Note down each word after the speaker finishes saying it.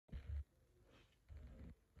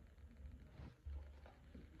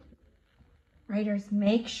Writers,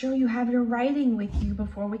 make sure you have your writing with you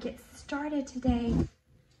before we get started today.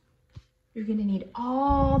 You're going to need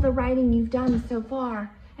all the writing you've done so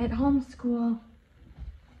far at homeschool.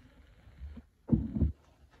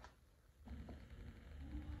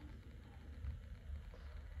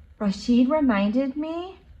 Rashid reminded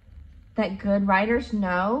me that good writers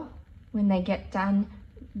know when they get done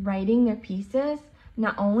writing their pieces,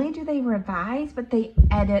 not only do they revise, but they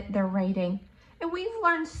edit their writing. And we've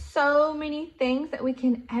learned so many things that we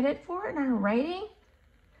can edit for in our writing.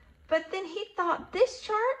 But then he thought this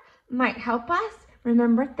chart might help us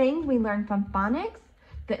remember things we learned from phonics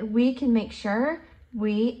that we can make sure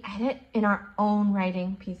we edit in our own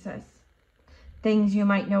writing pieces. Things you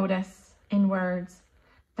might notice in words: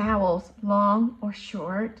 vowels, long or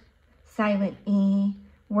short, silent E,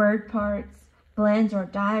 word parts, blends or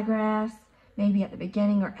digraphs, maybe at the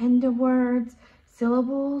beginning or end of words,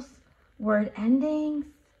 syllables, word endings.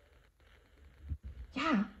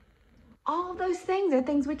 Yeah, all of those things are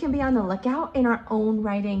things we can be on the lookout in our own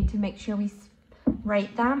writing to make sure we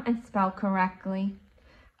write them and spell correctly.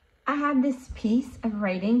 I have this piece of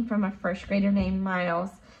writing from a first grader named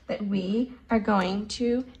Miles that we are going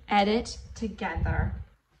to edit together.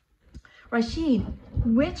 Rashid,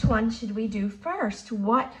 which one should we do first?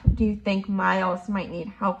 What do you think Miles might need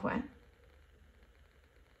help with?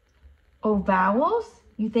 Oh, vowels?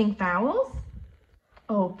 You think vowels?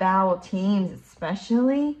 Oh, vowel teams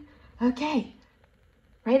especially? Okay.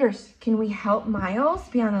 Writers, can we help Miles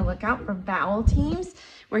be on the lookout for vowel teams,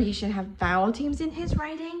 where he should have vowel teams in his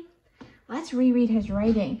writing? Let's reread his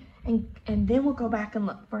writing, and then we'll go back and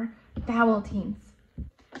look for vowel teams.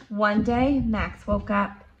 One day, Max woke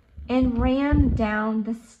up and ran down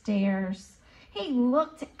the stairs. He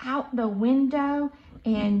looked out the window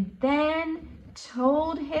and then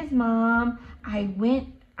told his mom, I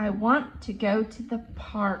want to go to the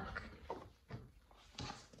park.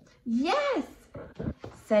 Yes,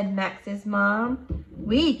 said Max's mom,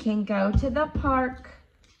 we can go to the park.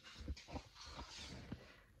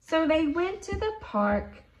 So they went to the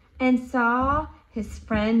park and saw his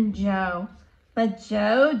friend Joe, but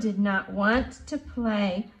Joe did not want to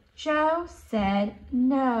play. Joe said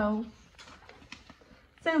no.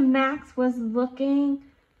 So Max was looking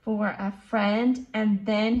for a friend, and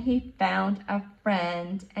then he found a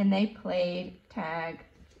friend and they played tag.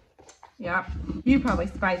 Yeah, you probably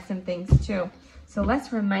spied some things too. So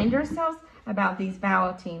let's remind ourselves about these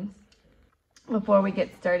vowel teams before we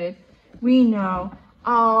get started. We know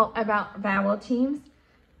all about vowel teams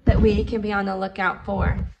that we can be on the lookout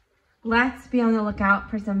for. Let's be on the lookout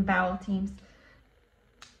for some vowel teams.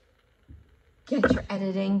 Get your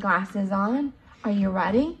editing glasses on. Are you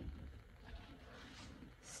ready?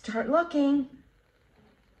 Start looking.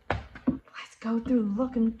 Let's go through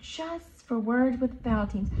looking just for words with vowel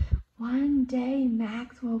teams. One day,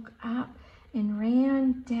 Max woke up and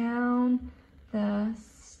ran down the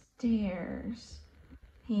stairs.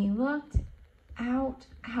 He looked out,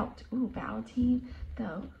 ooh, vowel team,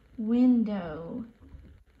 the window.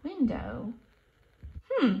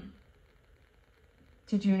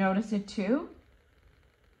 Did you notice it too?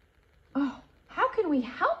 Oh, how can we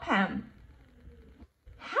help him?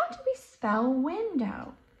 How do we spell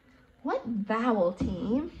window? What vowel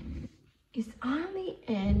team is on the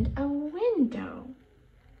end of window?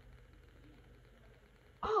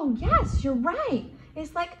 Oh, yes, you're right.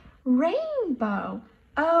 It's like rainbow.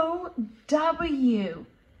 O-W.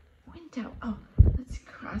 Window. Oh, let's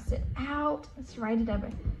cross it out. Let's write it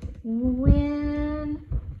over. Window.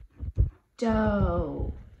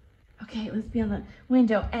 Okay, let's be on the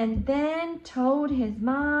window. And then told his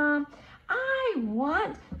mom, I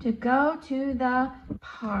want to go to the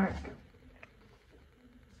park.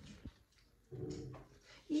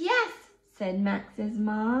 Yes, said Max's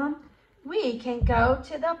mom. We can go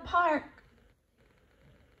to the park.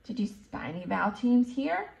 Did you spy any vowel teams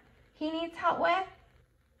here he needs help with?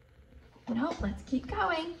 No, let's keep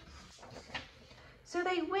going. So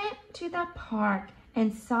they went to the park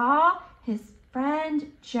and saw his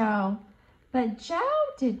friend Joe. But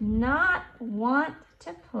Joe did not want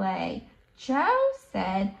to play. Joe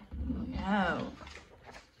said no.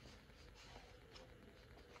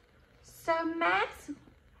 So Max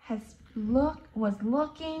was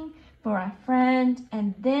looking for a friend,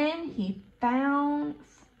 and then he found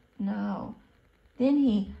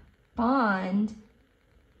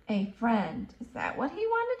a friend. Is that what he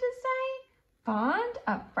wanted to say? Fond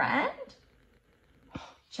a friend?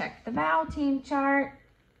 Check the vowel team chart.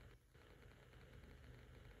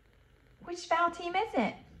 Which vowel team is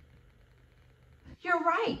it? You're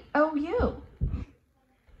right, OU.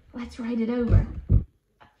 Let's write it over.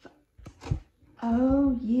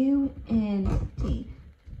 F-O-U-N-D.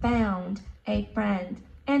 Found a friend.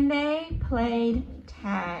 And they played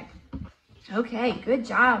tag. Okay, good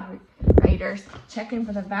job, writers. Checking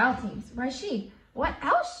for the vowel teams. Rashid, what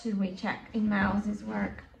else should we check in Miles's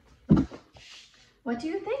work? What do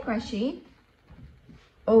you think, Rashid?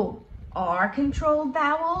 Oh, R-controlled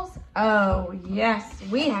vowels? Oh, yes,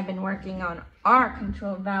 we have been working on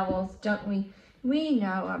R-controlled vowels, don't we? We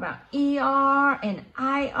know about ER and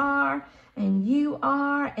IR and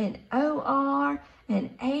UR and OR and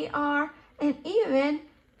AR and even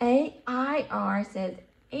AIR says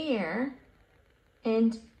air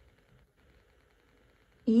and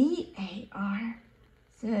EAR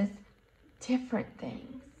says different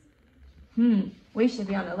things. We should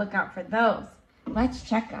be on the lookout for those. Let's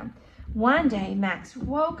check them. One day, Max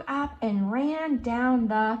woke up and ran down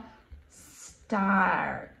the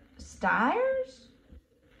stairs.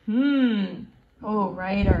 Oh,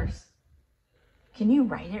 writers. Can you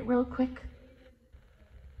write it real quick?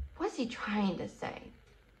 What's he trying to say?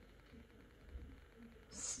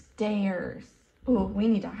 Stairs. Oh, we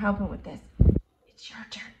need to help him with this. It's your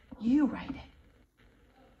turn. You write it.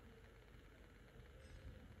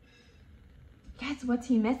 Guess what's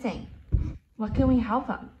he missing? What can we help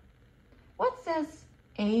him? What says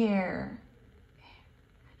air?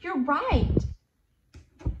 You're right.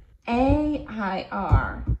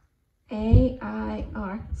 A-I-R.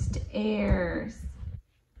 A-I-R. Stairs.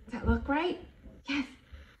 Does that look right? Yes.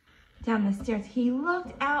 Down the stairs. He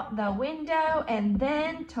looked out the window and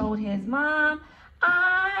then told his mom,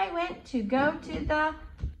 I went to go to the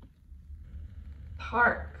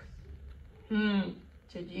park.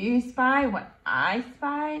 Did you spy what I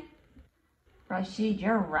spied? Rashid,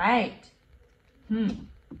 you're right.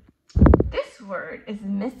 This word is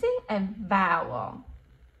missing a vowel.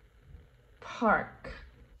 Park.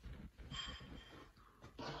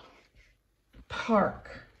 Park.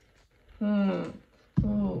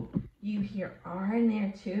 Oh, you hear R in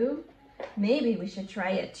there too? Maybe we should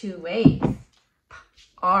try it 2 ways.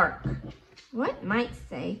 Arc. What might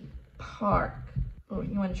say park? Oh,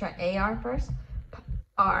 you want to try AR first?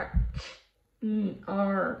 Arc.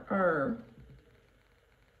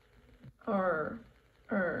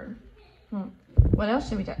 What else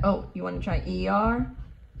should we try? Oh, you want to try ER?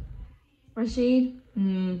 Rashid?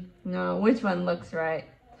 No, which one looks right?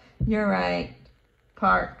 You're right.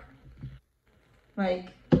 Park.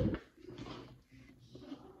 Like,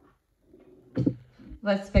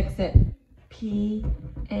 let's fix it. P-A-R-K.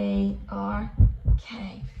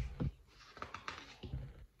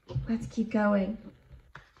 Let's keep going.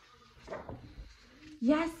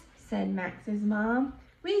 Yes, said Max's mom.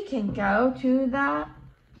 We can go to the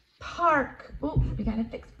park. Oh, we gotta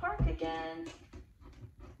fix park again.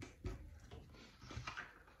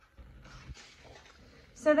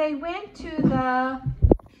 So they went to the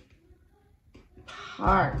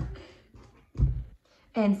park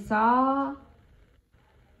and saw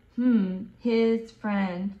his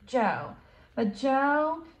friend Joe. But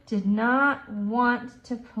Joe did not want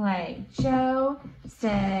to play. Joe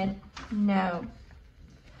said no.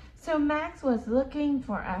 So Max was looking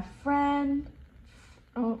for a friend.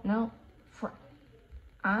 Oh, no.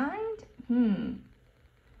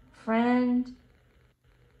 Friend.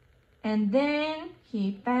 And then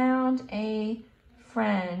he found a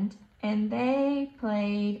friend and they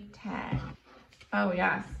played tag. Oh,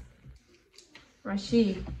 yes.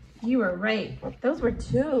 Rashid, you were right. Those were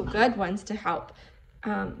 2 good ones to help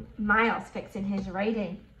Miles fix in his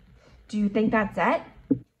writing. Do you think that's it?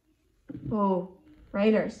 Oh,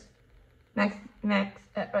 writers.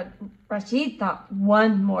 Rashid thought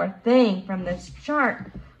one more thing from this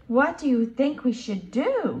chart. What do you think we should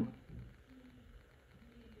do?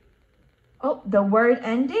 Oh, the word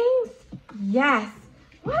endings? Yes.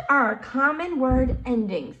 What are our common word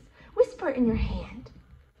endings? Whisper in your hand.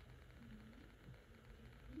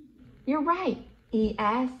 You're right.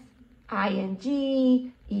 E-S,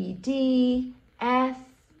 I-N-G, E-D, S.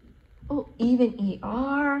 Oh, even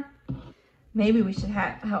E-R. Maybe we should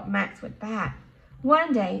help Max with that.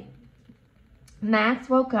 One day, Max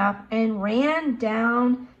woke up and ran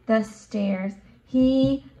down the stairs.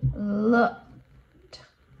 He looked.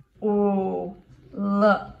 Oh,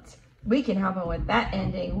 looked. We can help him with that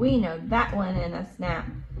ending. We know that one in a snap.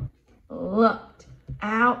 Looked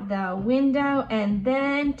out the window and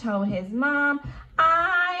then told his mom,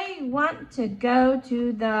 I want to go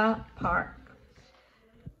to the park.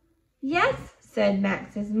 Yes, said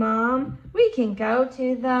Max's mom, we can go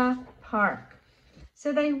to the park.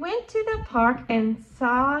 So they went to the park and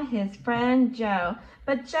saw his friend Joe,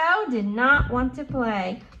 but Joe did not want to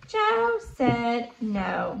play. Joe said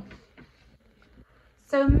no.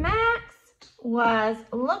 So Max was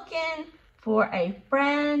looking for a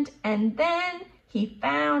friend, and then he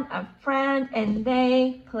found a friend and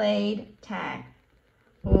they played tag.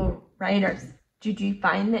 Oh, writers, did you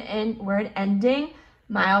find the word ending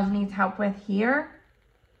Miles needs help with here?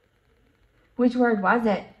 Which word was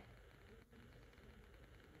it?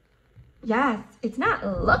 Yes, it's not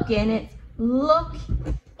looking, it's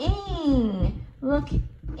looking.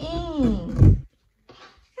 Looking.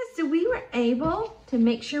 So we were able to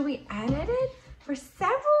make sure we edited for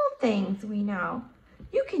several things we know.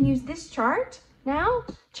 You can use this chart now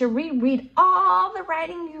to reread all the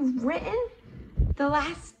writing you've written the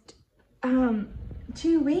last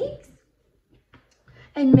 2 weeks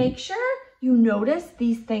and make sure you notice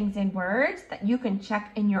these things in words that you can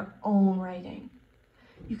check in your own writing.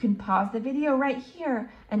 You can pause the video right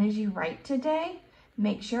here, and as you write today,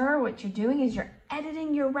 make sure what you're doing is you're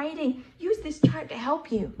editing your writing. Use this chart to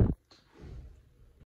help you.